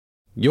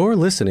You're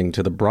listening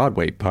to the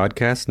Broadway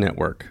Podcast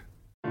Network.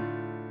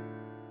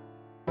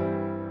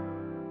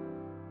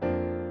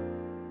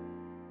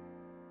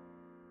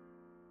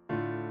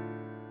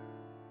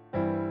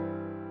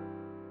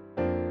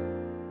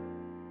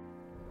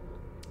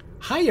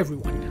 Hi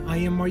everyone, I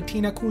am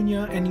Martina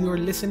Cunha and you're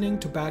listening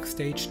to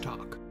Backstage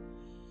Talk.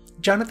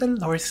 Jonathan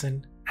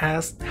Larson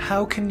asked,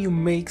 how can you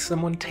make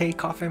someone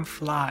take off and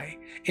fly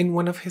in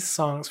one of his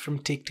songs from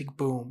Tick Tick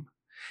Boom?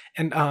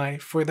 And I,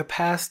 for the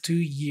past 2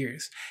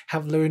 years,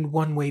 have learned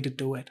one way to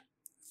do it,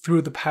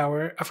 through the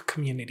power of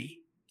community.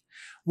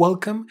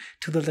 Welcome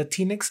to the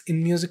Latinx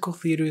in Musical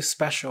Theater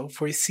special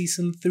for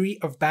Season 3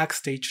 of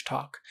Backstage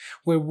Talk,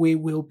 where we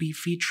will be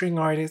featuring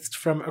artists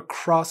from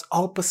across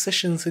all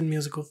positions in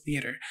musical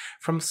theater,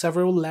 from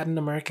several Latin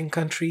American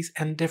countries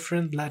and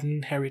different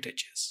Latin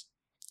heritages.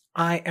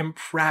 I am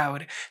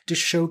proud to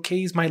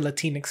showcase my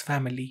Latinx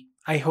family.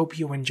 I hope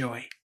you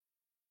enjoy.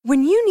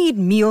 When you need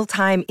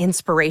mealtime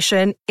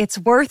inspiration, it's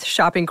worth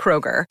shopping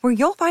Kroger, where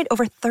you'll find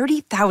over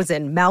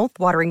 30,000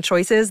 mouth-watering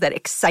choices that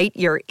excite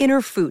your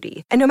inner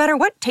foodie. And no matter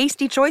what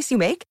tasty choice you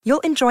make,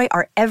 you'll enjoy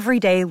our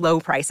everyday low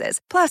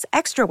prices, plus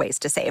extra ways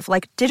to save,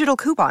 like digital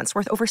coupons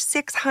worth over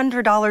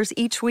 $600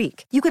 each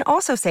week. You can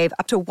also save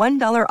up to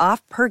 $1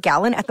 off per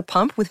gallon at the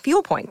pump with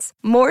fuel points.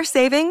 More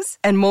savings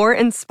and more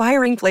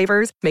inspiring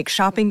flavors make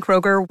shopping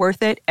Kroger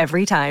worth it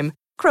every time.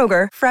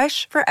 Kroger,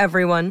 fresh for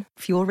everyone.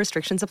 Fuel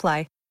restrictions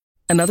apply.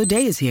 Another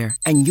day is here,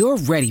 and you're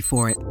ready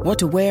for it. What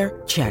to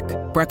wear? Check.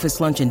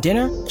 Breakfast, lunch, and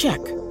dinner?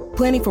 Check.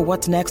 Planning for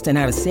what's next and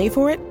how to save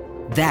for it?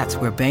 That's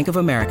where Bank of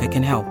America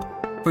can help.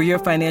 For your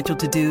financial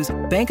to-dos,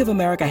 Bank of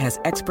America has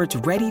experts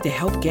ready to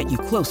help get you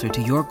closer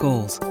to your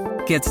goals.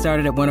 Get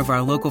started at one of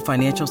our local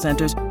financial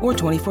centers or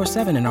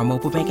 24/7 in our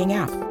mobile banking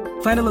app.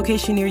 Find a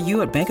location near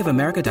you at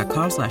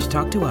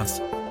bankofamerica.com/talktous.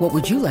 What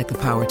would you like the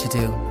power to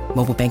do?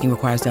 Mobile banking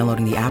requires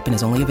downloading the app and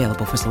is only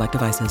available for select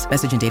devices.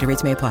 Message and data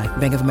rates may apply.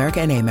 Bank of America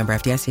N.A., member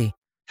FDIC.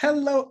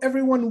 Hello,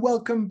 everyone.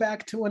 Welcome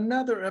back to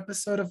another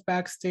episode of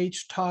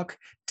Backstage Talk.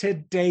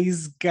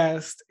 Today's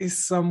guest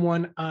is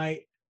someone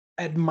I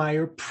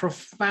admire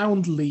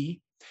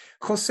profoundly.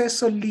 Jose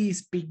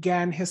Solis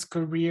began his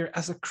career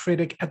as a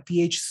critic at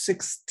the age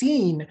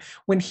 16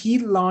 when he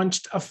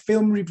launched a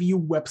film review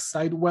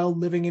website while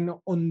living in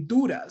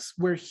Honduras,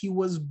 where he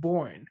was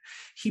born.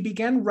 He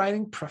began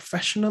writing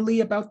professionally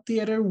about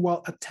theater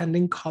while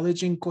attending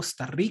college in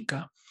Costa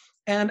Rica.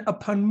 And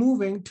upon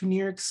moving to New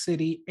York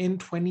City in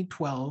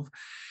 2012,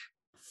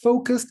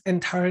 focused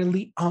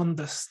entirely on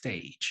the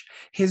stage.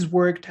 His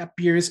work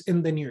appears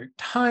in the New York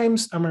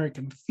Times,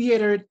 American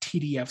Theater,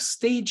 TDF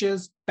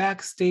Stages,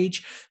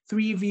 Backstage,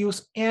 Three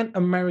Views, and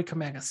America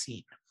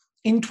Magazine.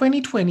 In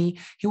 2020,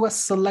 he was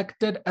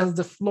selected as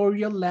the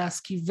Floria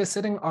Lasky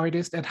visiting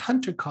artist at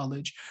Hunter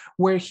College,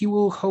 where he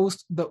will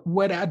host the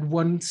What at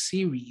One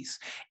series,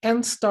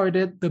 and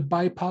started the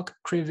BIPOC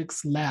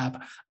Critics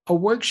Lab, a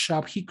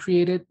workshop he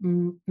created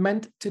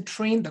meant to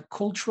train the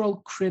cultural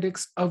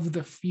critics of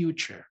the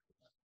future.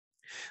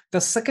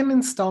 The second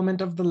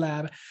installment of the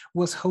lab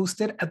was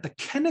hosted at the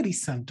Kennedy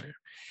Center.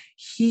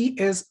 He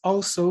is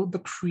also the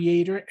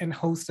creator and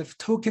host of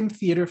Token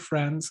Theater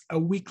Friends, a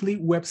weekly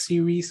web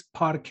series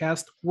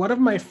podcast, one of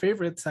my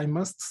favorites, I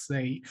must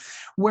say,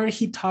 where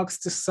he talks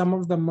to some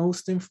of the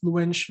most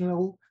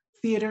influential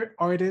theater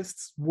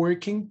artists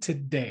working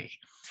today.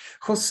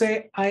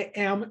 Jose, I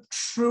am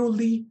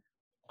truly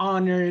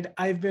honored.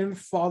 I've been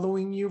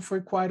following you for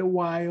quite a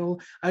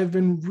while. I've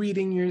been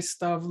reading your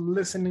stuff,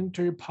 listening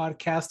to your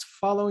podcast,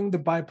 following the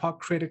BIPOC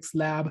Critics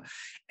Lab,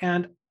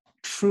 and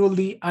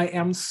truly, I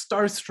am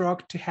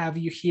starstruck to have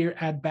you here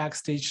at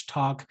Backstage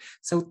Talk.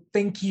 So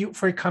thank you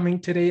for coming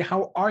today.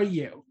 How are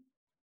you?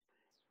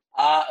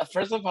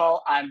 First of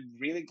all, I'm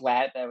really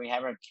glad that we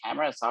have our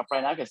cameras off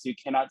right now because you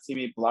cannot see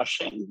me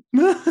blushing.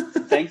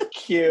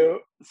 Thank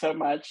you so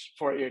much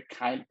for your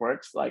kind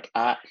words.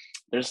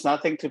 There's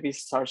nothing to be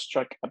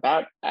starstruck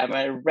about. I'm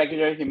a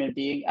regular human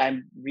being.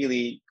 I'm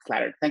really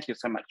flattered. Thank you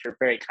so much. You're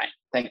very kind.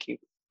 Thank you.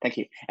 Thank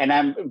you. And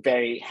I'm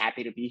very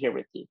happy to be here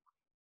with you.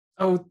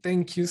 Oh,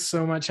 thank you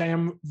so much. I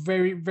am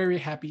very, very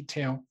happy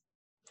too.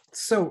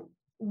 So,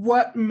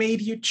 what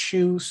made you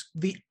choose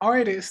the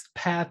artist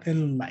path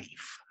in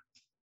life?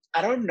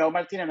 I don't know,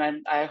 Martina,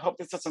 and I hope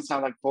this doesn't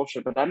sound like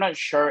bullshit, but I'm not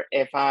sure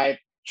if I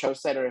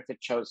chose that or if it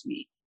chose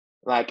me.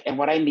 And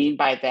what I mean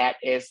by that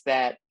is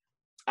that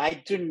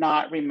I do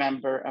not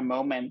remember a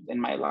moment in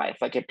my life,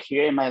 like a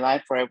period in my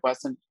life where I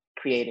wasn't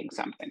creating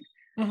something.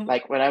 Mm-hmm.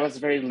 Like when I was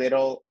very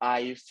little, I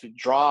used to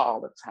draw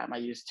all the time. I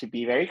used to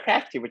be very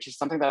crafty, which is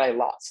something that I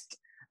lost.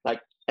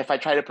 Like if I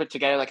try to put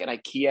together like an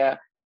IKEA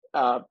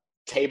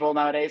table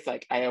nowadays,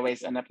 like I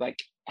always end up like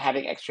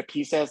having extra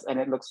pieces and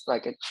it looks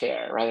like a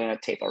chair rather than a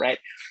table, right?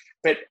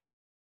 But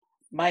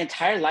my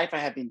entire life I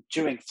have been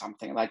doing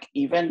something. Like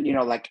even,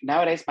 like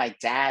nowadays my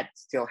dad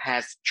still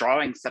has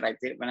drawings that I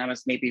did when I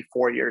was maybe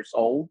 4 years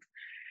old.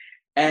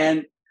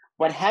 And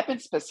what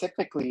happened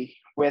specifically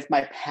with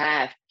my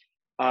path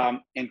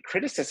in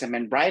criticism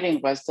and writing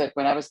was that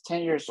when I was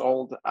 10 years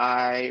old,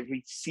 I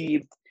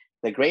received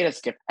the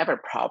greatest gift ever,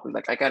 probably.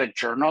 Like I got a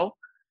journal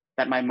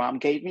that my mom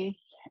gave me.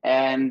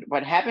 And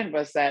what happened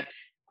was that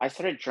I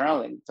started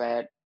journaling.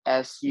 That,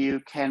 as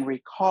you can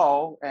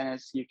recall, and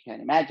as you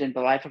can imagine,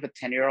 the life of a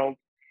 10-year-old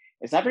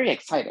is not very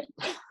exciting.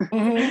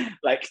 Mhm.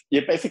 Like,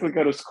 you basically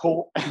go to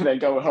school and then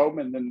go home,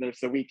 and then there's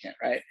the weekend,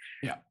 right?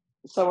 Yeah.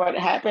 So what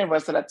happened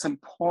was that at some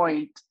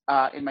point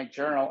in my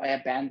journal, I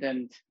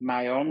abandoned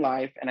my own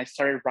life and I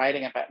started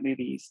writing about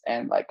movies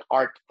and like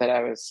art that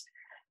I was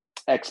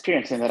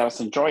experiencing, that I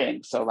was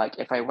enjoying. So like,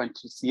 if I went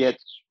to see a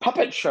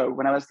puppet show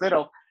when I was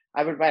little,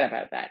 I would write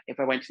about that. If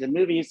I went to the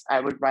movies, I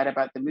would write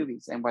about the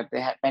movies and what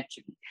they had meant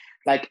to me.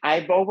 Like,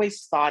 I've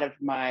always thought of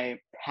my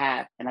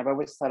path, and I've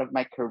always thought of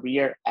my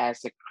career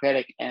as a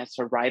critic and as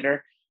a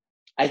writer.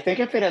 I think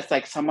of it as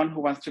like someone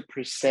who wants to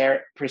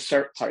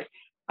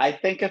I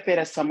think of it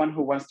as someone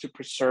who wants to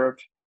preserve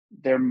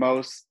their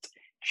most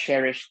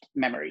cherished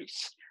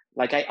memories.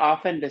 Like, I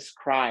often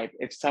describe,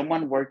 if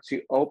someone were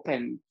to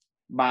open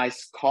my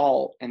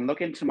skull and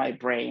look into my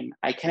brain,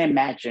 I can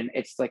imagine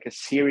it's like a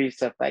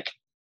series of like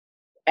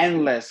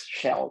endless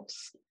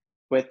shelves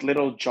with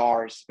little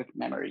jars with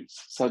memories.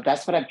 So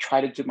that's what I've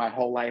tried to do my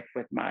whole life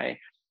with my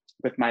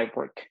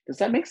work. Does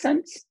that make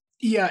sense?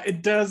 Yeah,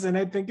 it does, and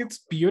I think it's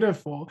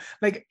beautiful.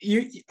 Like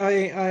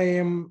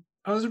I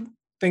was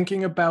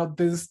thinking about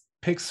this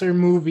Pixar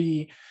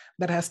movie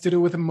that has to do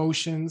with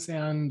emotions,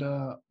 and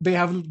they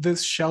have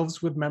these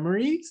shelves with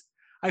memories.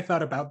 I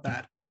thought about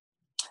that.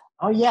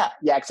 Oh yeah,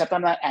 yeah. Except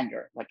I'm not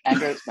anger. Like,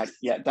 anger, like,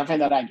 yeah, definitely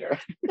not anger.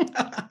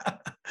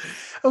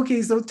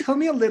 Okay, so tell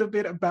me a little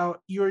bit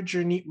about your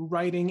journey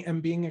writing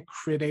and being a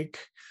critic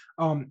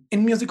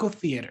in musical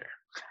theater.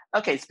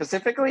 Okay,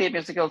 specifically in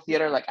musical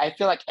theater, like, I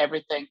feel like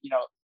everything,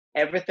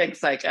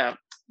 everything's like,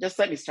 just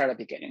let me start at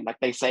the beginning, like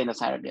they say in the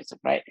Sound of Music,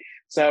 right?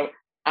 So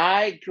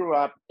I grew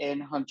up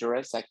in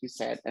Honduras, like you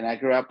said, and I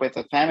grew up with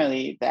a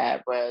family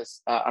that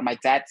was, on my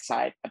dad's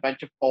side, a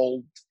bunch of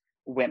old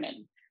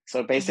women.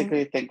 So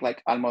basically, think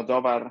like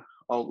Almodovar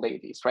old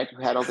ladies, right?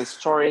 Who had all these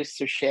stories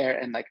to share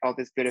and like all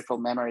these beautiful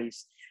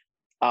memories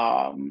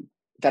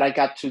that I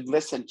got to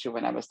listen to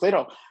when I was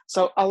little.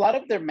 So a lot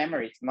of their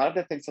memories, a lot of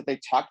the things that they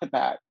talked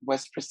about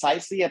was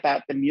precisely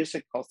about the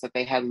musicals that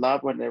they had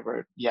loved when they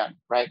were young,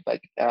 right?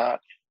 Like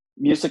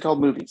musical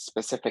movies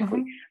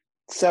specifically.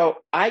 So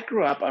I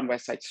grew up on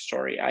West Side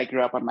Story. I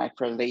grew up on My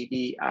Fair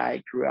Lady.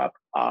 I grew up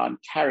on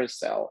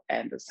Carousel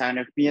and The Sound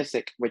of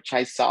Music, which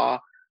I saw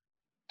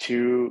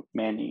too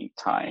many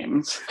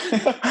times,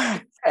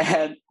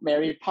 and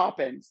Mary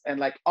Poppins, and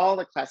like all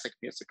the classic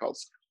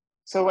musicals.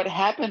 So what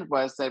happened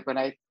was that when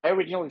I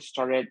originally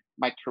started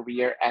my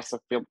career as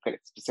a film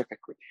critic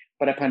specifically,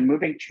 but upon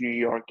moving to New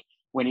York,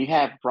 when you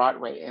have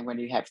Broadway and when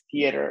you have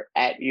theater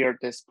at your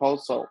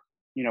disposal,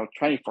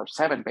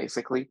 24/7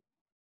 basically,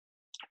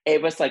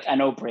 it was like a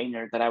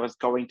no-brainer that I was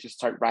going to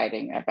start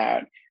writing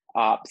about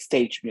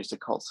stage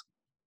musicals.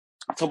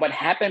 So what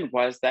happened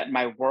was that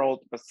my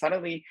world was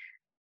suddenly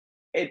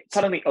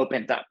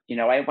opened up.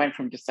 I went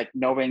from just like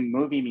knowing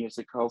movie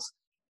musicals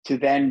to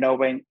then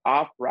knowing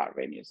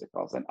off-Broadway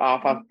musicals and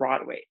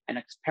off-Broadway and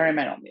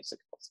experimental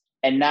musicals.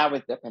 And now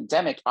with the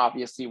pandemic,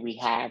 obviously we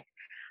have,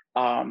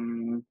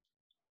 audio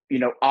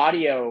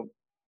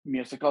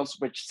musicals,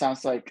 which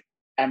sounds like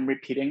I'm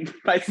repeating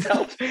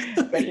myself,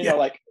 but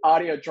like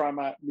audio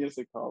drama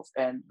musicals.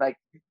 And like,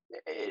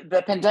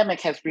 the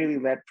pandemic has really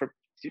led for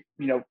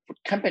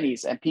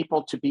companies and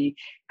people to be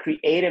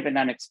creative in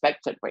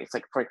unexpected ways.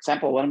 Like, for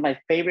example, one of my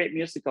favorite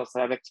musicals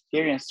that I've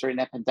experienced during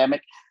the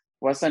pandemic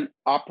was an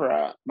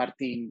opera,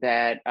 Martin,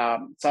 that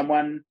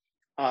someone,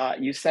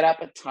 you set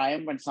up a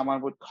time when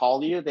someone would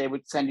call you, they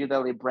would send you the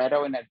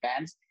libretto in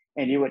advance,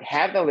 and you would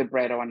have the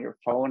libretto on your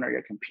phone or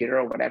your computer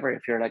or whatever.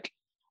 If you're like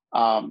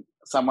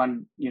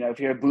someone, if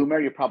you're a boomer,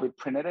 you probably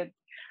printed it.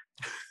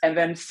 And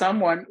then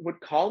someone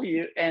would call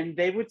you and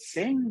they would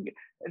sing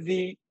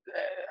the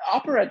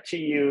opera to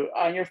you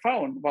on your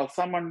phone while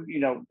someone,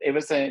 it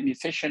was a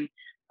musician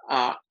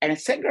and a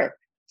singer.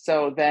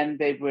 So then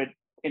they would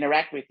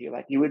interact with you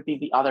like you would be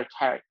the other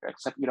character,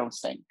 except you don't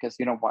sing because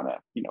you don't want to,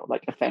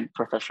 like offend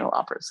professional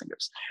opera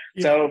singers.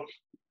 Yeah. So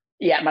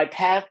yeah, my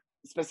path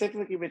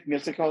specifically with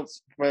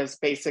musicals was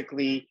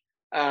basically,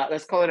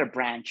 let's call it a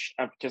branch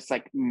of just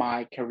like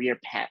my career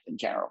path in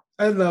general.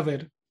 I love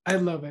it.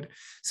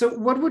 So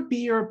what would be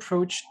your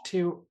approach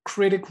to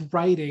critic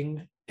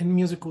writing in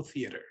musical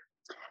theater?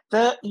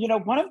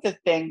 One of the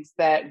things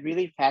that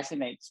really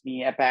fascinates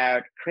me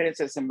about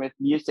criticism with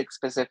music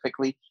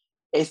specifically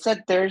is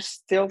that there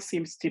still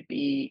seems to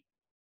be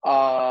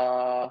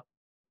a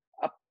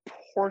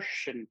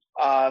portion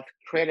of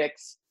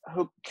critics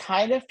who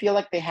kind of feel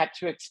like they have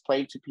to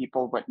explain to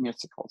people what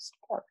musicals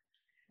are.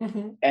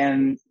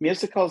 And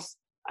musicals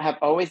have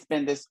always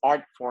been this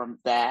art form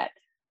that,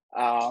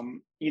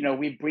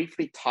 we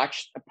briefly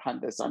touched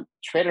upon this on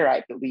Twitter,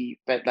 I believe,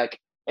 but like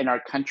in our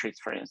countries,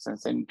 for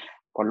instance, in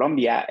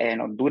Colombia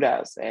and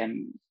Honduras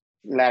and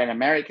Latin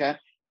America,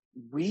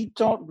 we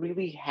don't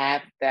really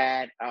have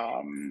that,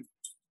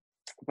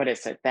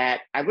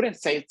 that I wouldn't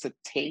say it's a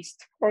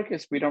taste for,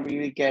 because we don't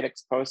really get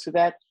exposed to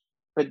that,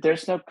 but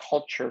there's no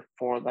culture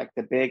for like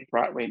the big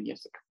Broadway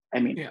music. I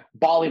mean, Yeah.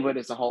 Bollywood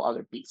is a whole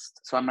other beast.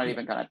 So I'm not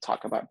even going to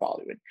talk about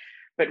Bollywood.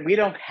 But we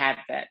don't have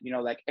that,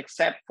 like,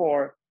 except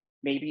for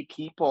maybe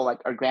people like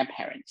our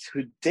grandparents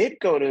who did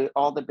go to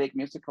all the big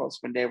musicals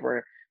when they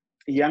were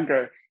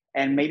younger,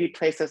 and maybe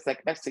places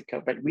like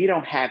Mexico, but we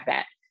don't have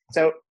that.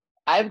 So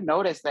I've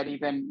noticed that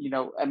even,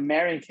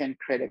 American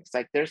critics,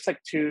 like there's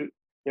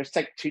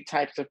two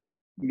types of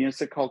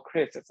musical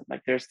criticism.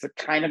 Like there's the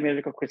kind of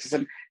musical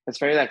criticism that's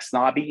very like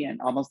snobby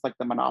and almost like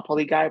the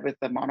Monopoly guy with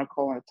the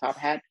monocle and the top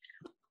hat,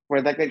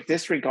 where like they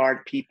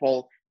disregard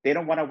people. They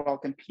don't want to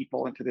welcome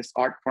people into this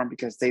art form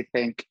because they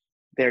think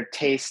they're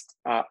taste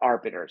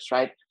arbiters,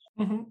 right?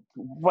 Mm-hmm.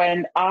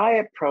 When I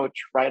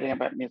approach writing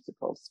about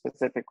musicals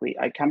specifically,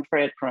 I come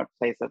from it from a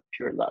place of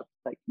pure love.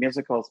 Like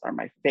musicals are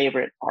my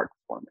favorite art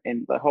form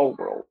in the whole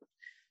world.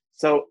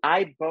 So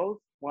I both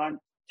want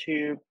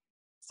to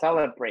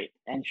celebrate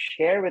and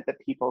share with the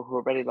people who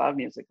already love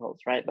musicals,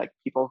 right? Like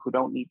people who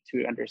don't need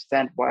to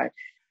understand why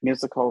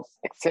musicals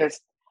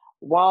exist,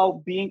 while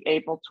being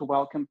able to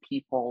welcome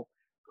people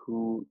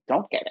who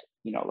don't get it.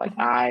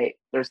 Like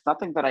there's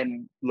nothing that I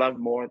love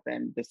more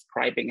than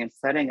describing and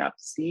setting up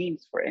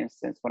scenes, for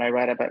instance, when I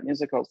write about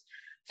musicals,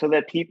 so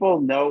that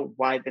people know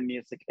why the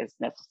music is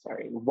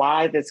necessary,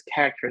 why these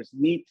characters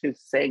need to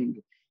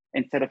sing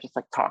instead of just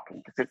like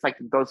talking. Because it's like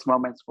those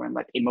moments when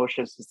like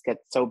emotions just get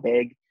so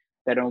big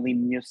that only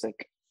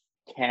music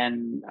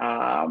can,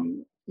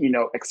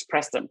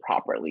 express them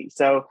properly.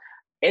 So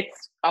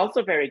it's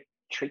also very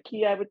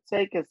tricky, I would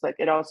say, because like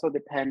it also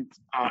depends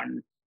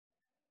on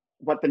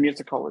what the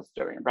musical is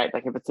doing, right?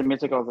 Like if it's a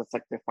musical that's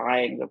like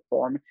defying the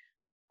form,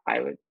 I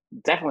would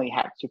definitely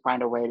have to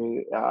find a way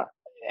to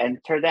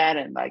enter that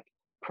and like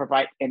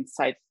provide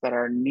insights that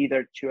are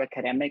neither too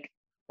academic,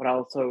 but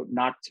also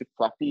not too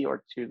fluffy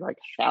or too like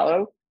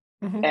shallow.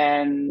 Mm-hmm.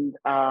 And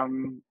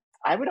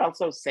I would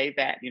also say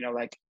that,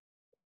 like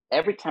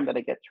every time that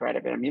I get to write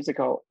about a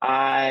musical,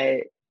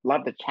 I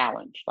love the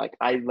challenge. Like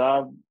I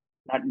love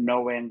not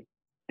knowing.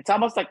 It's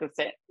almost like the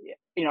same,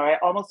 I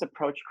almost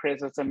approach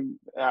criticism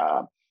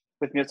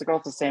with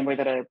musicals the same way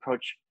that I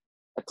approach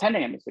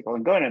attending a musical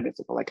and going to a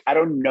musical. Like I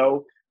don't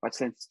know what's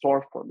in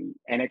store for me,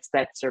 and it's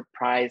that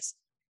surprise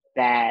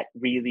that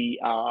really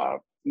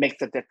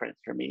makes a difference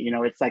for me.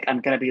 It's like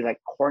I'm gonna be like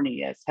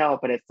corny as hell,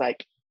 but it's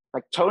like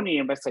Tony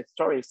in West Side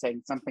Story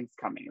saying something's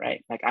coming,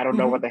 right? Like I don't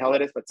know what the hell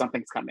it is, but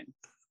something's coming.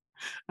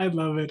 I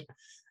love it.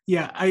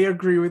 Yeah, I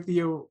agree with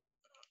you.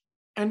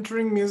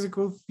 Entering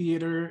musical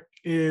theater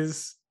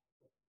is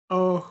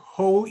a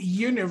whole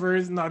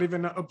universe, not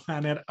even a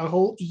planet, a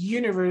whole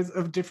universe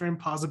of different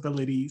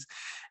possibilities.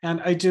 And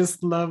I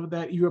just love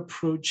that you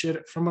approach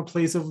it from a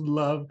place of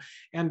love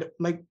and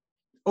like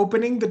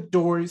opening the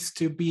doors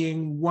to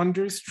being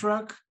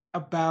wonderstruck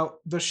about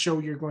the show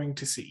you're going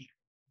to see.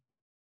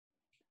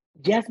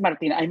 Yes,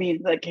 Martina. I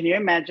mean, like, can you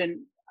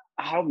imagine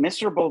how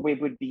miserable we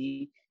would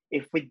be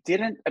if we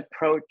didn't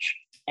approach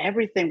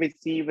everything we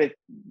see with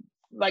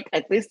like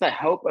at least the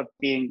hope of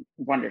being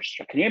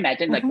wonderstruck? Can you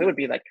imagine? Like we would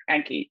be like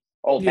cranky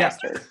old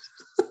bastards.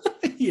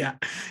 Yeah.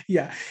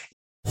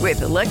 With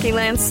the Lucky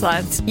Land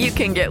Slots, you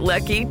can get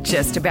lucky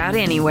just about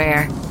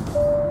anywhere.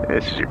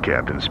 This is your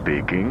captain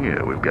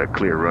speaking. We've got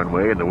clear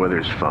runway and the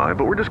weather's fine,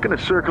 but we're just going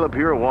to circle up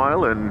here a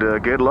while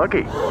and get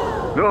lucky.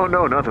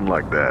 No, nothing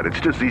like that. It's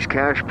just these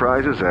cash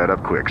prizes add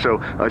up quick. So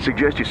I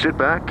suggest you sit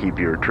back, keep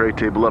your tray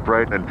table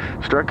upright, and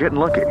start getting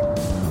lucky.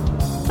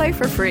 Play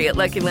for free at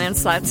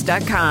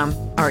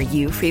LuckyLandSlots.com. Are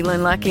you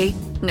feeling lucky?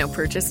 No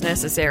purchase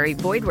necessary.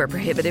 Void where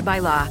prohibited by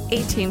law.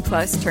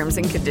 18+ terms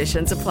and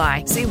conditions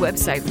apply. See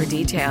website for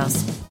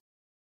details.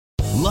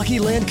 Lucky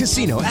Land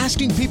Casino,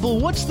 asking people,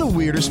 what's the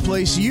weirdest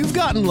place you've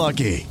gotten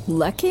lucky?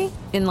 Lucky?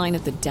 In line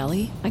at the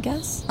deli, I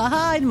guess?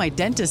 Aha, in my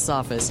dentist's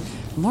office.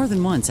 More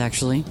than once,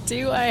 actually.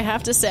 Do I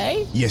have to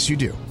say? Yes, you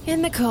do.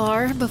 In the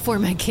car before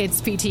my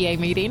kids' PTA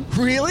meeting.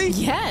 Really?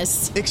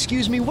 Yes.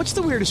 Excuse me, what's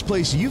the weirdest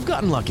place you've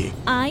gotten lucky?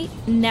 I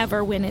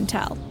never win and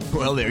tell.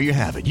 Well, there you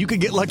have it. You can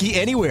get lucky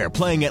anywhere,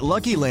 playing at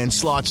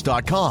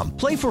LuckyLandSlots.com.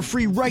 Play for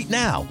free right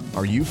now.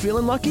 Are you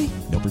feeling lucky?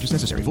 No purchase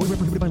necessary. Void where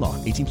prohibited by law.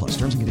 18+.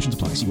 Terms and conditions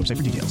apply. See website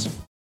for details.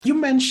 You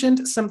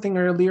mentioned something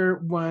earlier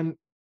when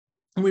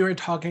we were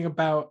talking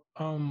about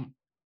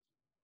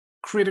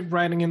critic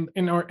writing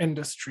in our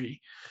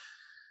industry,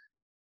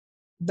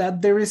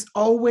 that there is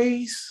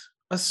always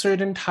a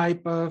certain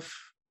type of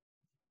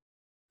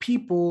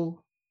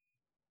people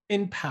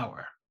in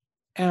power.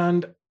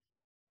 And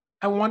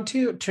I want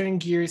to turn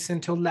gears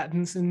into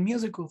Latins in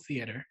musical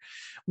theater.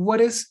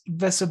 What is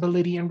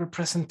visibility and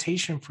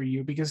representation for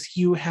you? Because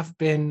you have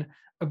been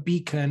a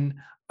beacon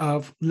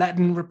of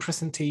Latin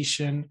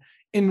representation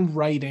in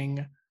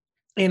writing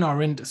in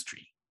our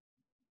industry.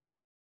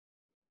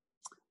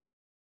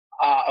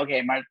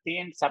 Okay,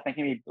 Martin, stop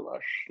making me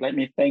blush. Let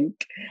me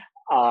think.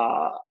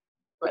 How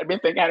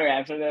to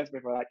answer this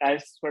before. Like, I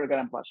swear to God,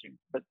 I'm blushing.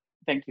 But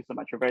thank you so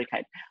much. You're very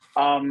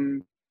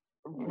kind.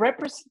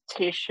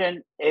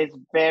 Representation is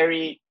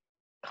very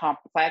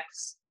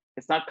complex.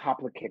 It's not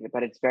complicated,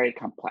 but it's very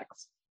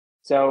complex.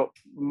 So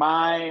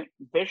my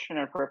vision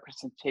of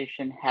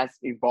representation has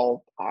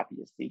evolved,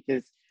 obviously,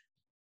 because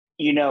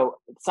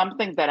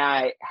something that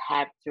I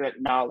have to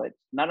acknowledge,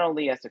 not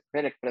only as a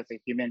critic, but as a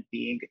human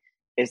being,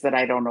 is that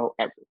I don't know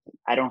everything.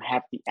 I don't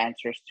have the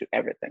answers to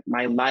everything.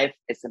 My life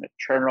is an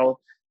eternal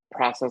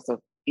process of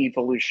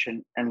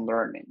evolution and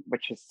learning,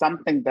 which is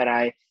something that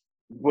I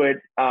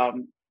would, I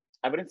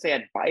wouldn't say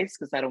advice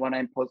because I don't want to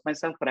impose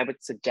myself, but I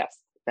would suggest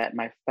that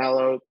my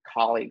fellow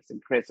colleagues in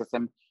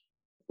criticism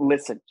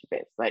listen to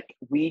this. Like,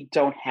 we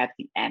don't have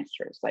the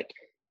answers. Like,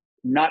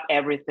 not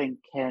everything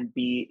can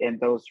be in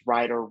those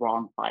right or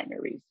wrong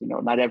binaries.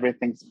 Not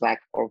everything's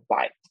black or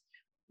white.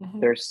 Mm-hmm.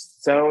 There's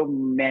so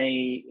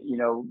many,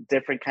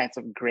 different kinds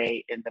of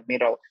gray in the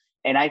middle.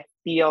 And I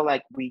feel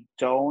like we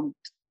don't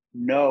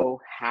know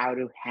how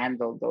to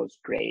handle those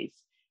grays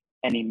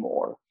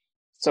anymore.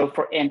 So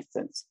for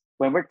instance,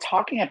 when we're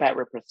talking about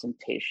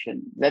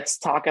representation, let's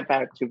talk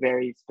about two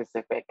very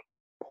specific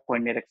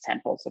pointed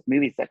examples of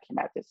movies that came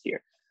out this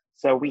year.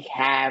 So we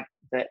have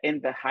the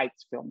In the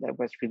Heights film that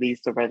was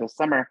released over the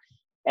summer.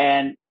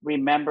 And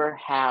remember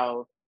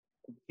how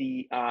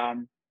the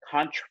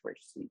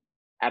controversy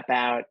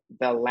about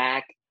the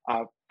lack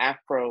of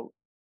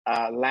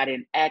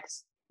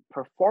Afro-Latinx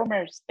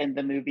performers in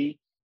the movie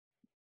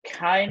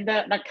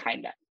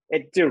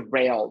it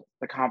derailed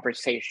the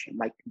conversation.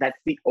 Like, that's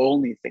the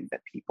only thing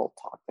that people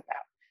talked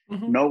about.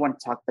 Mm-hmm. No one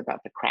talked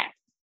about the craft.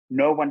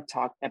 No one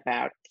talked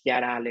about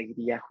Chiara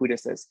Alegría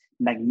Judas's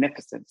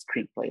magnificent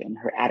screenplay and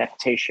her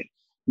adaptation.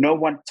 No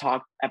one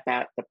talked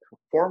about the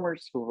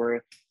performers who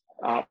were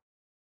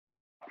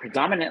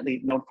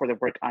predominantly known for their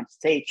work on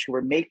stage, who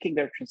were making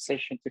their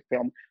transition to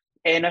film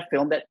in a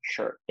film that,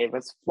 sure, it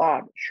was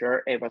flawed,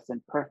 sure, it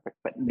wasn't perfect,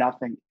 but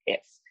nothing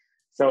is.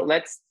 So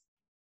let's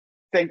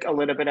think a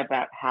little bit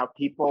about how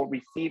people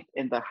received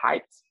In the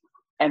Heights.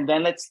 And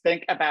then let's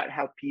think about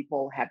how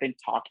people have been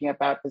talking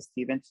about the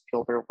Steven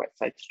Spielberg West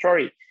Side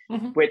Story,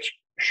 mm-hmm. which,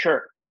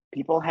 sure,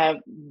 people have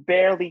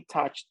barely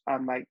touched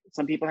on. Like,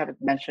 some people have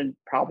mentioned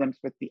problems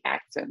with the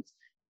accents.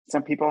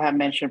 Some people have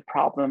mentioned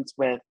problems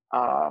with,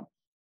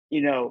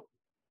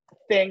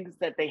 things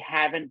that they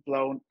haven't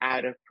blown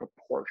out of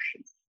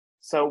proportion.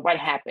 So what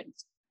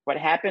happens? What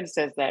happens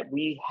is that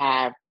we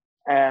have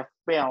a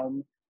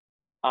film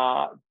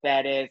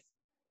that is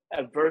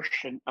a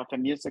version of a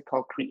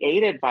musical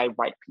created by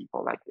white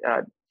people like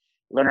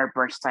Leonard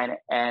Bernstein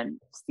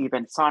and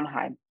Stephen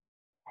Sondheim,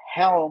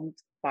 helmed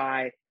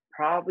by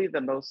probably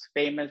the most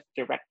famous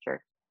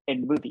director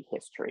in movie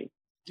history.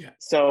 Yeah.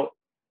 So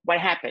what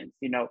happens?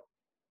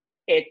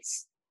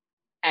 It's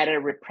at a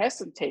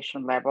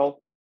representation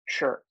level.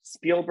 Sure,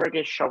 Spielberg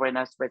is showing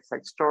us West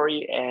Side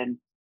Story, and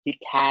he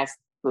cast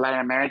Latin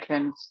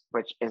Americans,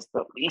 which is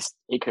the least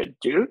he could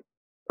do,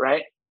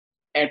 right?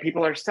 And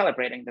people are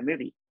celebrating the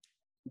movie.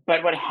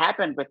 But what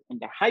happened with In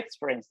the Heights,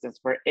 for instance,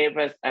 where it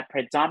was a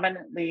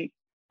predominantly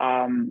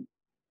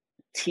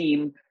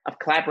team of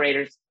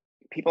collaborators,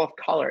 people of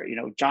color,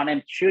 John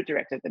M. Chu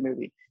directed the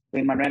movie,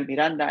 Lin-Manuel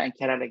Miranda and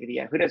Chiara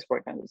Alegría Judas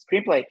worked on the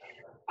screenplay.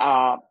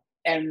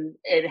 And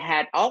it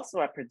had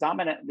also a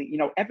predominantly,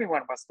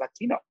 everyone was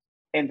Latino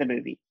in the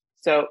movie.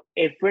 So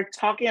if we're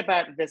talking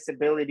about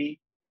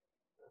visibility,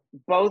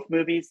 both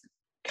movies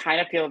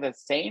kind of feel the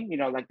same,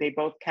 like they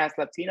both cast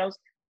Latinos.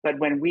 But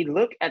when we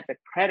look at the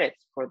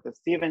credits for the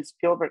Steven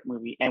Spielberg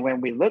movie, and when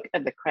we look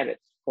at the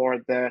credits for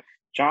the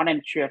John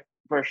M. Chu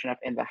version of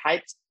In the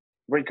Heights,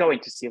 we're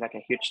going to see like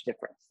a huge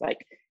difference.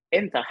 Like,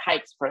 In the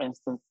Heights, for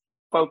instance,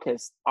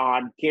 focused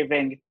on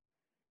giving,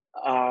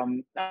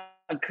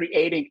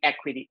 creating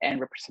equity and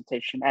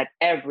representation at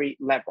every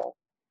level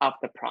of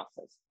the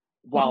process,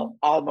 while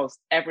almost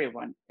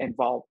everyone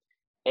involved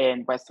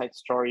in West Side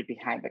Story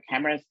behind the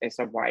cameras is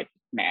a white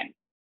man.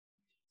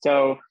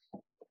 So,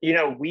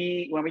 when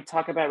we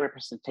talk about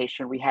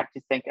representation, we have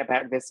to think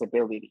about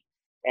visibility,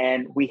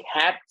 and we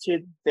have to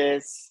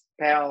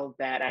dispel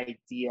that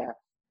idea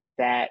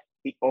that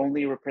the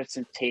only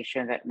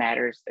representation that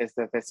matters is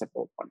the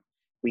visible one.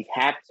 We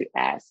have to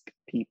ask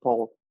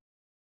people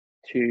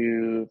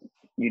to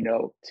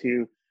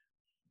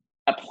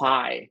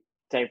apply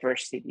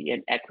diversity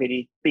and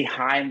equity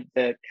behind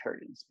the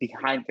curtains,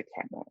 behind the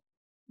camera,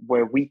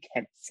 where we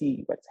can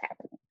see what's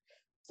happening.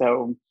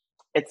 So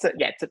it's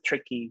a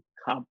tricky,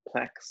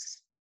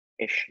 complex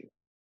issue,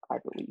 I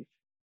believe.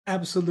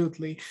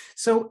 Absolutely.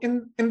 So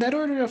in that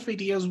order of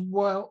ideas,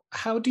 well,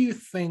 how do you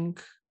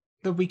think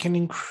that we can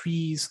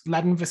increase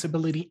Latin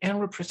visibility and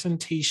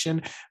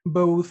representation,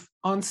 both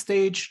on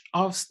stage,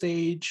 off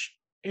stage,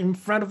 in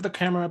front of the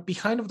camera,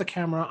 behind of the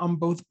camera, on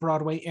both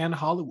Broadway and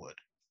Hollywood?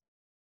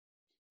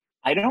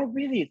 I don't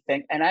really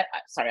think, and I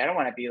don't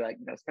want to be like,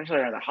 especially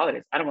around the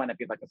holidays, I don't want to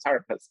be like a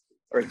sourpuss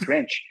or a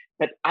Grinch,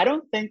 but I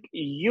don't think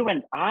you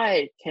and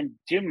I can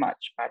do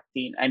much,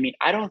 Martin. I mean,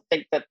 I don't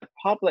think that the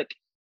public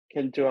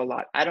can do a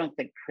lot. I don't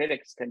think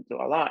critics can do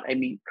a lot. I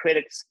mean,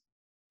 critics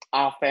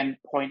often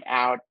point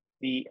out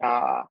the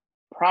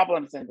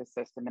problems in the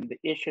system and the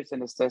issues in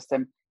the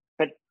system,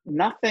 but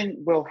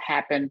nothing will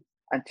happen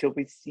until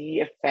we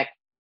see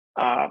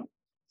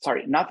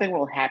nothing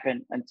will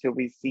happen until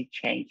we see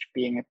change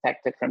being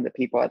affected from the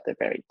people at the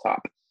very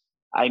top.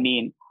 I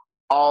mean,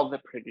 all the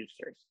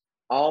producers,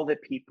 all the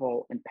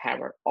people in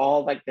power,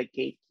 all like the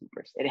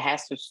gatekeepers. It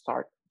has to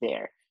start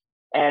there.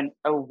 And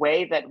a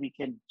way that we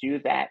can do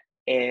that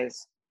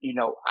is,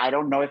 I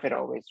don't know if it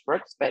always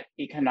works, but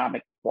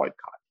economic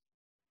boycott.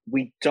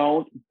 We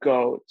don't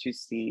go to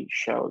see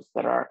shows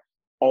that are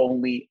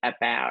only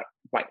about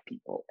white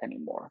people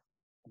anymore.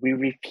 We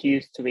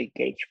refuse to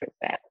engage with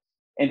that.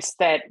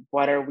 Instead,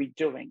 what are we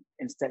doing?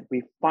 Instead,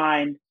 we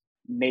find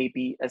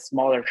maybe a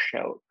smaller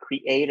show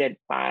created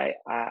by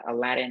a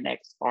Latinx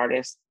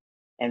artist,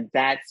 and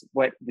that's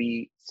what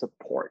we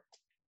support.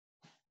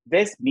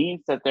 This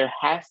means that there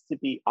has to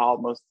be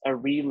almost a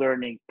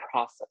relearning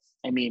process.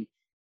 I mean,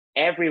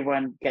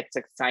 everyone gets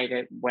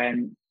excited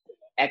when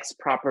X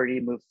property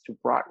moves to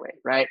Broadway,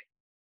 right?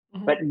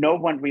 Mm-hmm. But no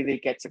one really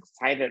gets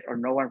excited, or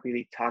no one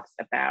really talks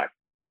about,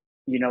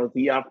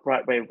 the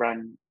off-Broadway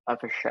run of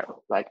a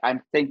show. Like,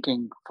 I'm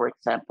thinking, for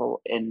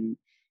example, in,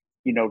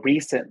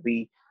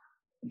 recently,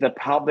 the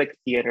Public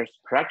Theater's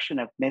production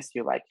of Miss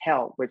You Like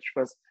Hell, which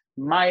was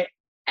my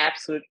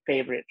absolute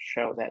favorite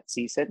show that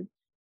season.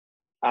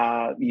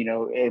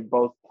 It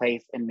both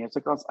plays and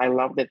musicals. I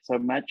loved it so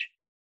much.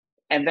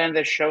 And then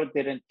the show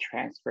didn't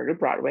transfer to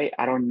Broadway.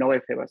 I don't know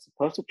if it was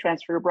supposed to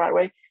transfer to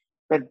Broadway,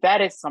 but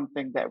that is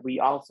something that we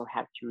also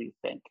have to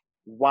rethink.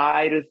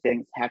 Why do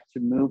things have to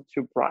move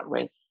to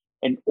Broadway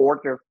in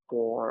order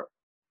for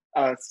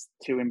us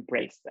to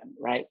embrace them,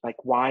 right? Like,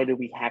 why do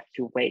we have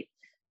to wait?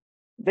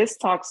 This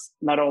talks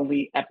not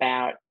only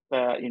about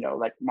the,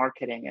 like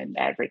marketing and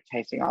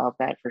advertising, all of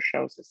that for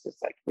shows. This is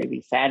like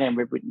really sad, and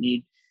we would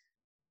need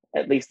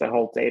at least a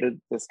whole day to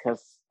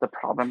discuss the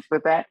problems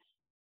with that.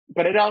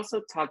 But it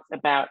also talks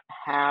about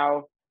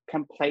how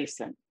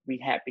complacent we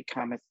have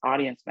become as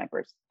audience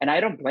members. And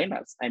I don't blame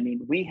us. I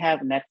mean, we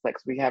have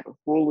Netflix, we have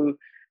Hulu,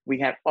 we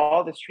have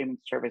all the streaming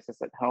services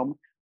at home.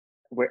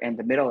 We're in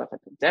the middle of a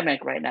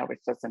pandemic right now,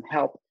 which doesn't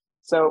help.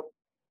 So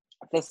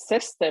the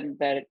system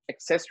that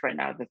exists right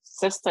now, the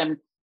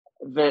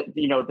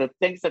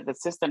things that the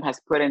system has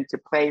put into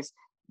place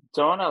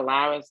don't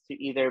allow us to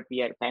either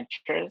be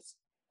adventurous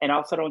and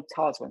also don't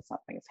tell us when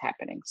something is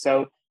happening.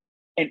 So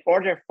in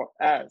order for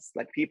us,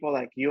 like people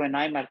like you and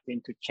I,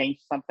 Martin, to change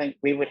something,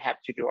 we would have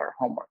to do our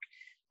homework.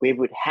 We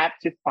would have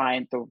to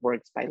find the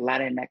works by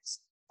Latinx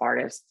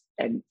artists,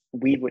 and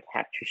we would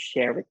have to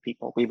share with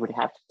people. We would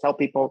have to tell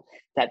people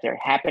that they're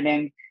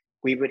happening.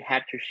 We would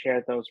have to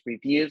share those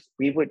reviews.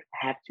 We would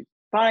have to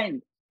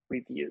find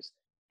reviews.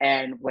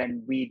 And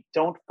when we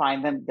don't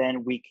find them,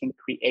 then we can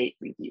create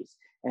reviews.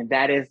 And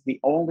that is the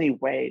only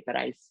way that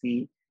I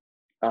see,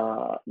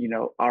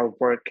 our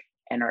work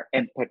and our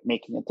input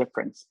making a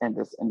difference in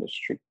this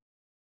industry.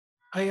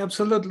 I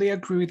absolutely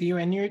agree with you.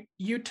 And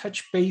you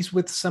touch base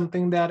with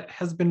something that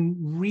has been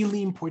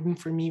really important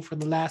for me for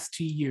the last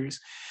 2 years.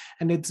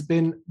 And it's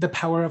been the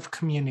power of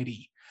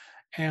community.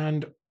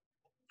 And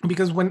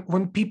because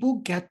when people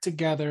get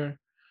together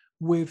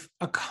with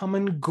a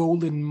common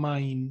goal in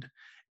mind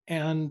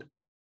and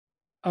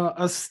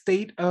a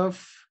state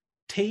of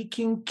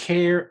taking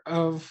care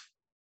of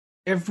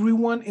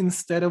everyone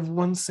instead of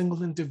one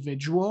single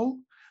individual,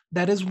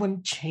 that is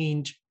when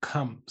change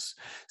comes.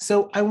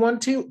 So I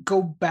want to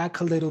go back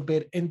a little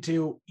bit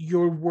into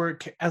your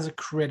work as a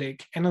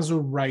critic and as a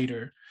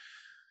writer.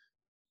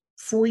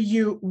 For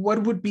you,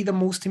 what would be the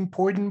most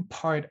important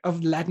part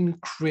of Latin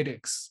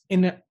critics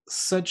in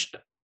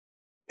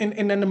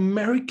an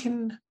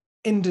American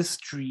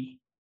industry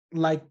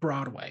like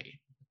Broadway?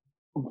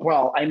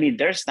 Well, I mean,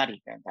 there's not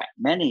even that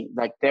many.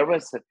 Like, there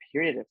was a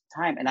period of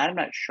time, and I'm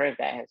not sure if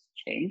that has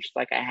changed.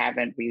 Like, I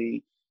haven't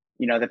really,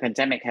 the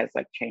pandemic has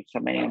like changed so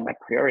many of my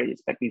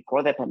priorities. But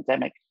before the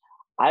pandemic,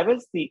 I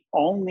was the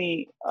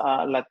only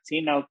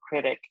Latino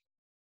critic,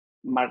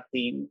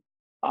 Martin,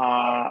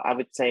 I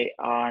would say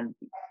on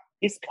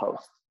East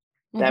Coast,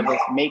 that was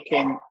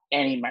making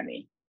any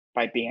money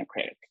by being a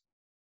critic,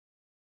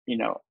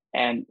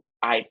 and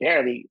I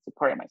barely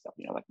supported myself.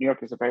 Like, New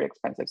York is a very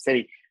expensive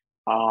city.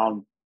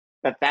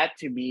 But that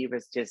to me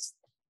was just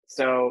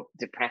so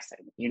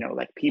depressing.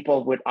 Like,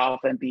 people would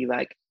often be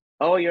like,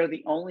 oh, you're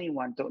the only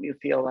one. Don't you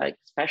feel like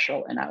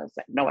special? And I was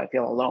like, no, I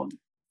feel alone.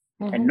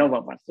 And no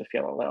one wants to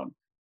feel alone.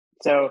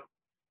 So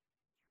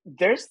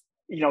there's,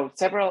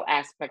 several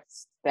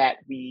aspects that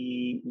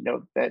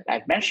that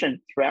I've mentioned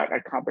throughout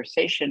our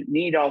conversation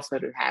need also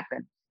to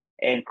happen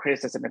in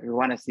criticism if we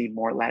want to see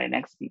more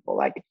Latinx people.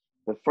 Like,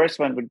 the first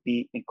one would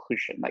be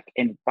inclusion, like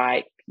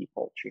invite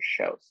people to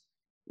shows.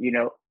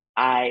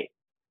 I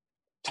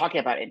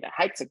talking about In the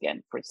Heights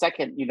again for a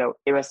second,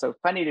 it was so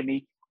funny to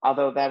me,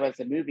 although that was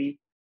a movie,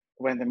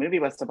 when the movie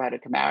was about to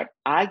come out,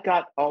 I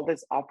got all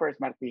these offers,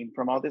 Martin,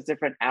 from all these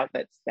different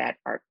outlets that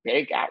are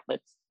big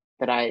outlets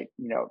that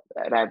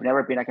that I've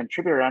never been a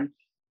contributor on.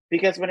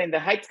 Because when In the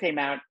Heights came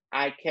out,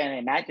 I can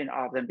imagine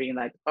all of them being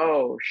like,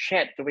 oh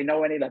shit, do we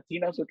know any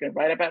Latinos who can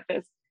write about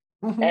this?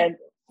 And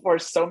for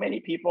so many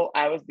people,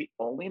 I was the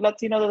only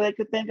Latino that they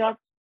could think of.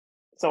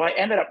 So I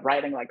ended up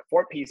writing like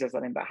 4 pieces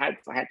on In the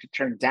Heights. I had to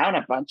turn down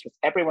a bunch because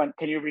everyone,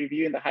 can you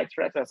review In the Heights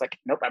for us? I was like,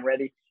 nope, I'm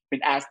ready.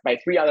 Been asked by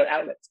 3 other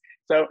outlets.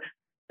 So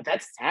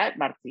that's sad,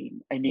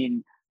 Martin. I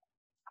mean,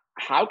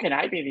 how can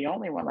I be the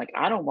only one? Like,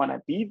 I don't want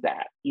to be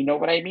that. You know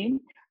what I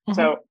mean? Mhm.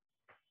 So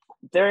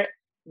there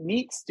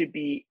needs to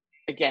be,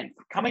 again,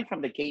 coming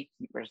from the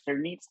gatekeepers, there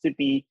needs to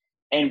be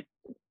an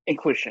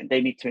inclusion.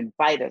 They need to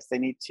invite us. They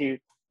need to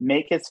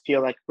make us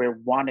feel like we're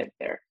wanted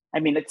there. I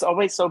mean, it's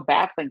always so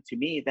baffling to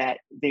me that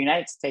the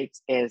United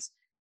States is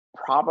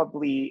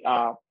probably,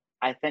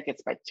 I think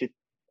it's by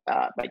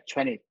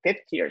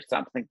 2050 or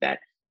something, that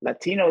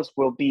Latinos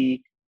will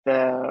be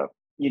the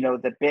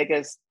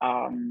biggest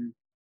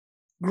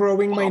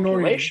growing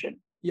minority. population.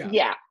 Yeah.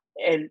 Yeah.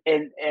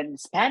 And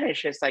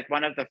Spanish is like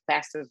one of the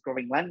fastest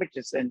growing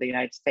languages in the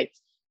United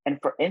States. And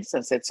for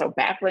instance, it's so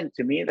baffling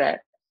to me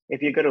that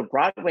if you go to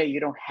Broadway, you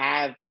don't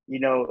have,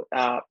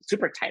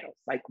 super titles.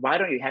 Like, why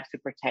don't you have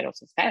super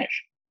titles in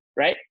Spanish,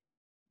 right?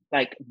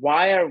 Like,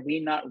 why are we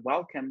not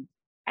welcome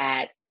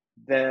at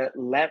the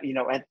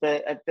level, at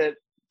the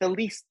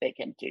least they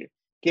can do?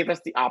 Give us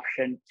the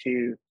option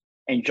to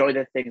enjoy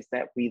the things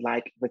that we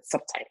like with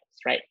subtitles,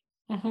 right?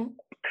 Mm-hmm.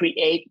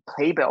 Create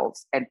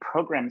playbills and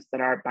programs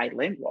that are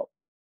bilingual.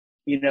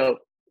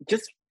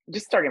 Just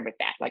starting with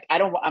that. Like,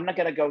 I'm not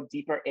gonna go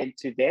deeper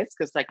into this,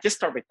 because like, just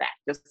start with that.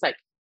 Just like,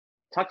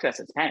 talk to us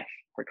in Spanish,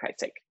 for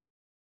Christ's sake.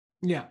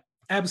 Yeah,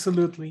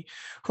 absolutely.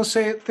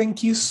 Jose,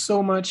 thank you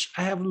so much.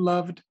 I have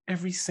loved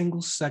every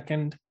single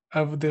second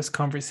of this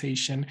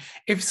conversation.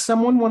 If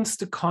someone wants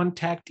to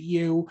contact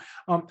you,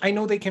 I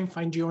know they can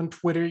find you on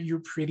Twitter. You're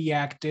pretty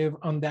active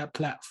on that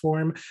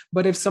platform.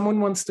 But if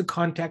someone wants to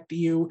contact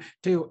you,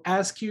 to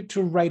ask you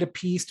to write a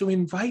piece, to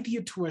invite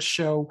you to a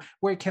show,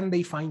 where can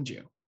they find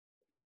you?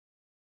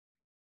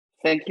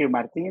 Thank you,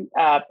 Martin.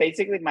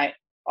 Basically,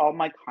 all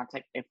my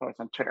contact info is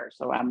on Twitter.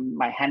 So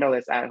my handle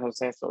is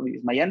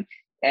 @JoseSolisMayen,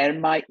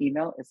 and my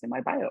email is in my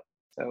bio.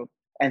 So,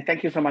 and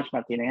thank you so much,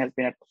 Martin. It has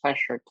been a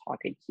pleasure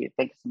talking to you.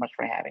 Thank you so much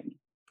for having me.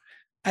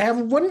 I have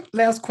one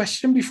last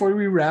question before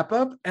we wrap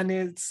up, and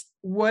it's,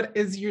 what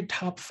is your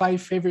top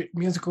 5 favorite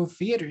musical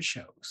theater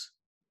shows?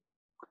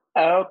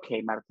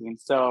 Okay, Martin.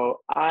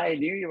 So I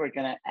knew you were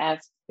gonna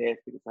ask this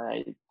because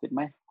I did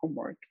my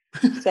homework.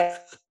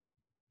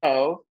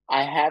 So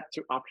I have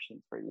 2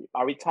 options for you.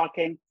 Are we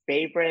talking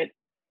favorite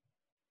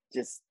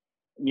just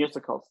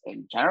musicals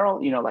in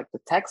general, like the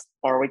text,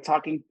 or are we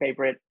talking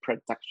favorite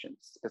productions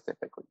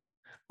specifically?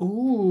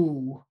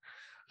 Ooh,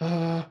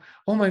 oh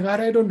my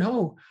God, I don't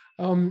know.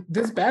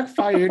 This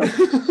backfired.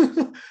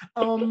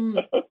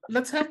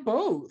 Let's have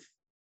both.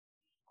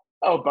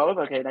 Oh, both?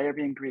 Okay, now you're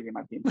being greedy,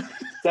 Martin.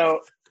 So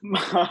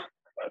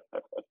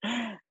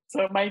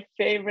my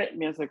favorite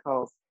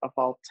musicals of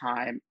all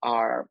time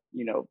are,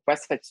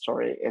 West Side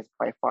Story is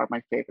by far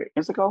my favorite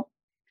musical.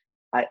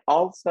 I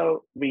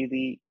also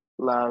really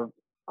love,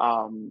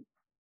 hold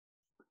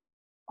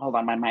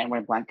on, my mind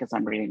went blank because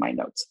I'm reading my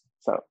notes.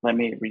 So let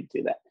me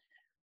redo that.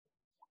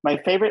 My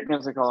favorite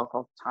musical of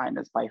all time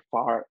is by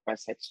far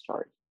West Side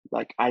Story.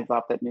 Like, I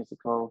love that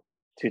musical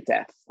to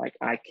death. Like,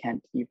 I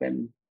can't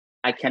even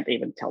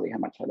tell you how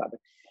much I love it.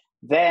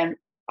 Then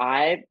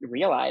I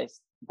realized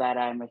that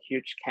I'm a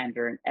huge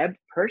Kander and Ebb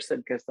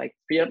person, because like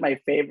 3 of my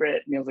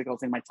favorite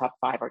musicals in my top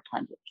 5 are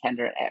Kander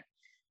and Ebb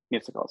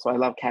musicals. So I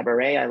love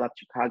Cabaret, I love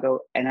Chicago,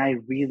 and I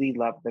really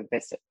love The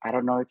Visit. I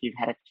don't know if you've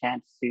had a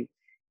chance to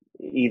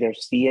either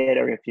see it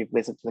or if you've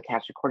listened to the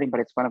cast recording, but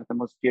it's one of the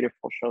most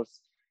beautiful shows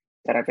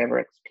that I've ever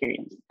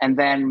experienced. And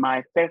then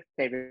my 5th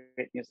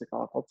favorite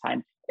musical of all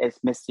time is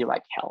Miss You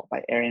Like Hell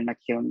by Erin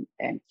McKeown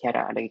and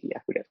Chiara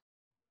Alegria Hudes.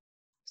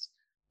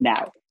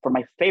 Now, for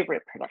my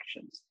favorite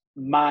productions,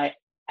 my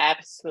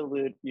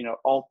absolute,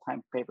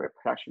 all-time favorite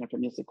production of a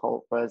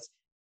musical was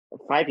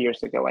 5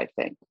 years ago, I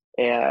think.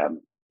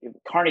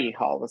 Carnegie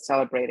Hall was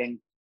celebrating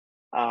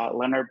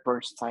Leonard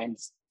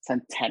Bernstein's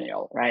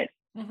centennial, right?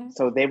 Mm-hmm.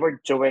 So they were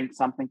doing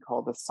something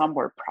called the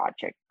Somewhere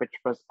Project, which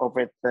was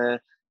over the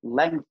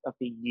length of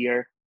the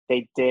year.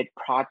 They did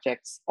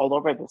projects all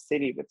over the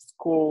city with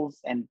schools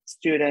and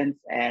students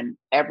and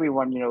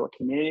everyone,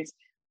 communities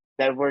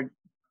that were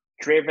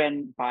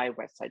driven by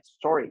West Side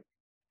Story.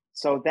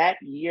 So that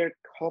year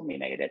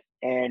culminated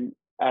in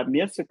a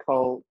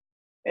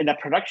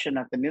production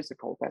of the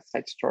musical West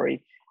Side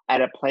Story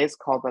at a place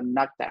called the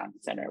Knockdown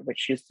Center,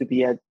 which used to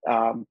be a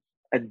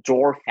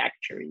door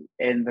factory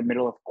in the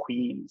middle of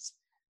Queens.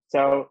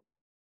 So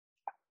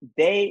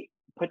they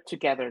put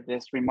together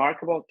this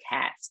remarkable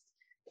cast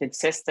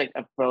consisting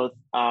of both,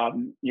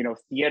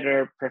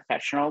 theater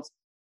professionals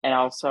and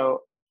also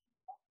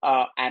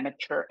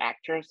amateur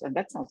actors. And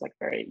that sounds like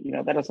very,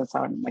 that doesn't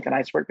sound like a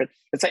nice word, but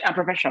it's like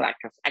unprofessional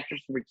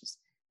actors who were just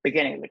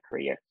beginning their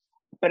career.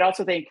 But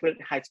also they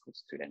included high school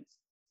students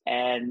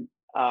and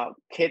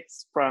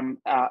kids from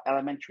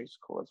elementary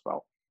school as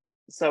well.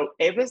 So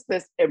it was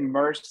this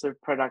immersive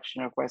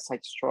production of West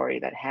Side Story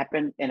that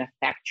happened in a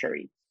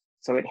factory.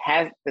 So it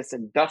has this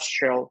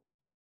industrial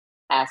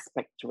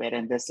aspect to it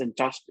and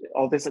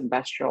all this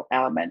industrial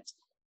elements.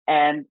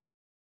 And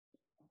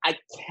I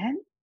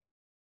can't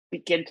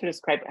begin to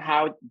describe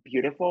how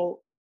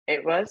beautiful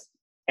it was.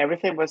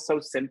 Everything was so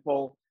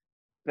simple,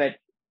 but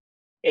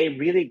it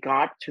really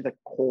got to the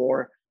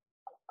core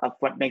of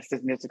what makes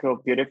this musical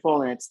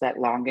beautiful, and it's that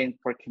longing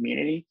for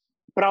community.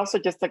 but also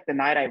just like the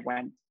night I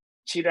went,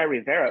 Chira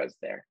Rivera is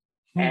there.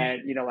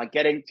 And, you know, like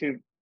getting to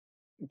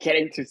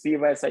see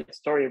West Side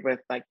Story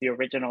with like the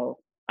original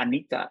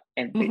Anita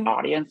and the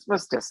audience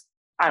was just,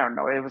 I don't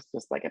know, it was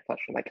just like a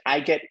pleasure. Like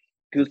I get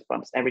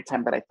goosebumps every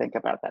time that I think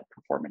about that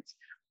performance.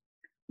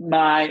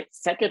 My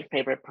second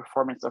favorite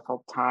performance of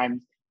all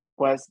time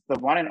was the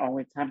one and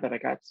only time that I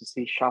got to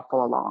see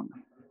Shuffle Along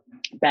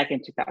back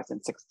in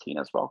 2016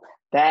 as well.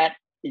 That,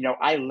 you know,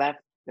 I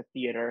left the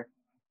theater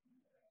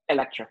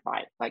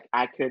electrified. Like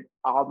I could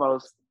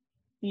almost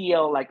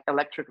feel like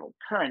electrical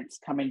currents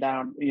coming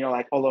down, you know,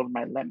 like all over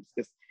my limbs,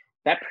 because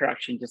that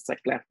production just like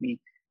left me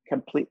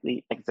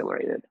completely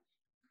exhilarated.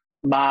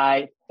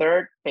 My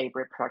third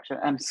favorite production,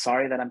 I'm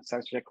sorry that I'm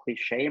such a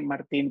cliche,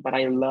 Martin, but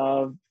I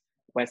love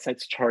West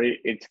Side Story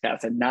in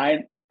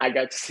 2009. I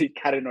got to see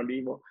Karen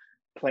Olivo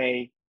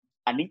play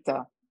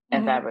Anita,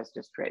 and that was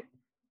just great.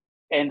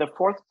 In the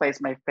fourth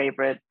place, my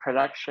favorite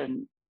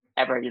production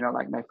ever, you know,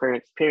 like my favorite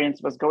experience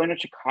was going to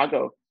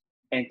Chicago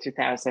in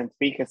 2003,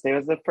 because it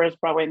was the first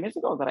Broadway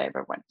musical that I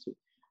ever went to.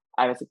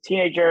 I was a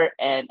teenager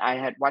and I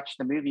had watched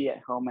the movie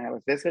at home, and I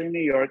was visiting New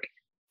York.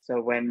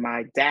 So when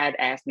my dad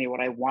asked me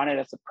what I wanted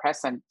as a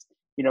present,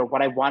 you know,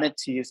 what I wanted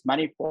to use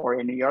money for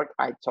in New York,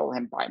 I told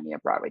him, buy me a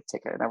Broadway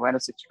ticket. And I went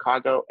to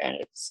Chicago, and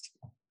it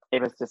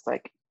was just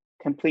like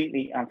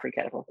completely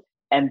unforgettable.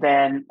 And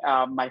then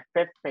my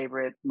fifth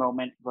favorite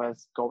moment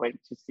was going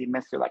to see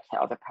Mr. Like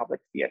Hell, the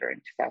Public Theater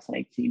in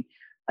 2018.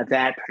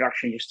 That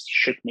production just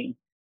shook me.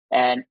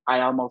 And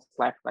I almost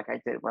left like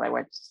I did when I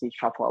went to see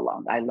Shuffle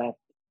Along. I left,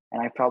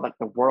 and I felt like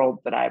the world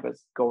that I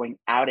was going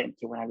out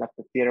into when I left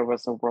the theater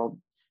was a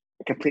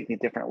completely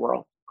different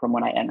world from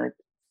when I entered.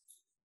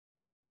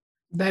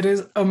 That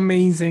is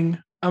amazing.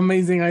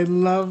 Amazing. I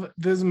love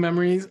those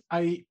memories.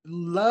 I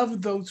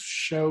love those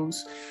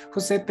shows.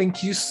 Jose,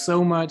 thank you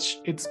so much.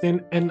 It's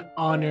been an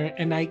honor,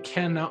 and I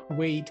cannot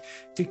wait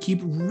to keep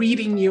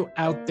reading you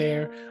out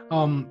there.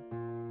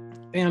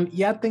 And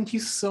yeah, thank you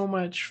so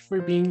much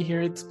for being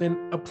here. It's been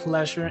a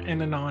pleasure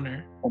and an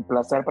honor. Un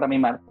placer para mí,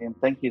 Martin.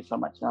 Thank you so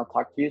much. And I'll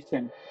talk to you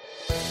soon.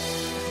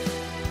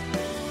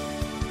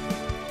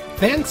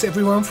 Thanks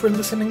everyone for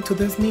listening to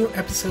this new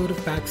episode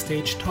of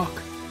Backstage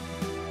Talk.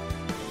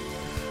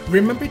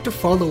 Remember to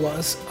follow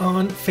us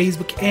on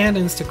Facebook and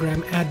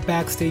Instagram at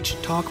Backstage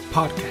Talk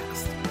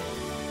Podcast.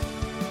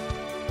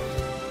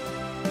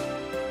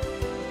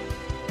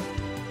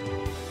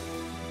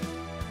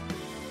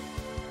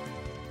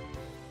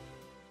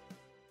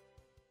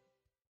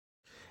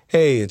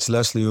 Hey, it's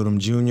Leslie Odom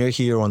Jr.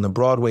 here on the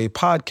Broadway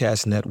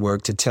Podcast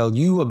Network to tell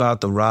you about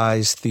the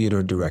Rise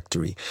Theater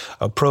Directory,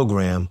 a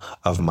program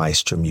of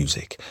Maestra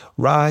Music.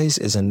 Rise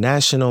is a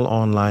national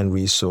online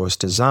resource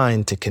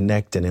designed to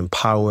connect and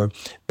empower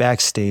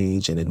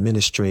backstage and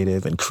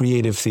administrative and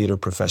creative theater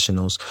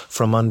professionals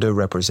from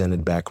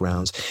underrepresented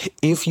backgrounds.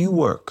 If you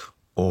work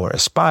or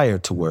aspire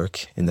to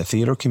work in the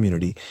theater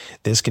community,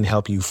 this can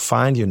help you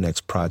find your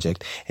next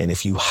project. And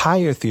if you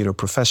hire theater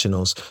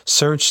professionals,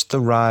 search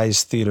the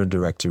Rise Theater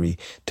Directory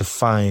to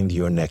find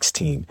your next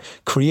team.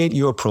 Create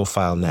your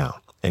profile now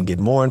and get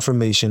more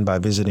information by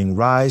visiting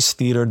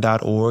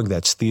risetheater.org.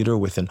 That's theater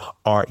with an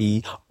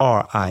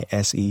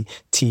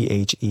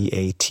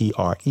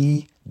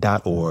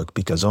RISETHEATRE.org,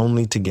 because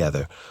only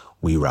together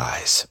we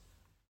rise.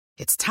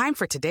 It's time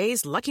for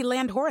today's Lucky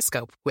Land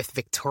horoscope with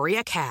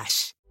Victoria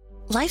Cash.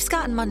 Life's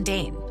gotten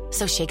mundane,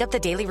 so shake up the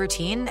daily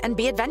routine and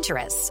be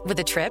adventurous with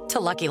a trip to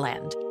Lucky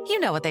Land. You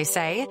know what they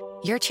say,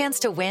 your chance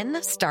to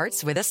win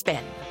starts with a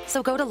spin.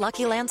 So go to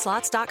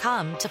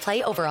LuckyLandSlots.com to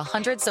play over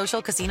 100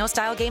 social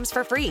casino-style games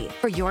for free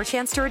for your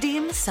chance to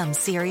redeem some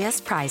serious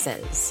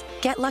prizes.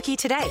 Get lucky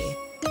today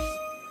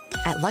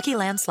at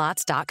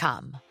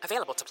LuckyLandSlots.com.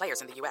 Available to players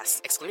in the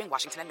U.S., excluding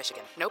Washington and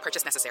Michigan. No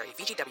purchase necessary.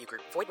 VGW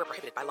Group. Void where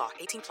prohibited by law.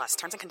 18+.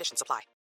 Terms and conditions apply.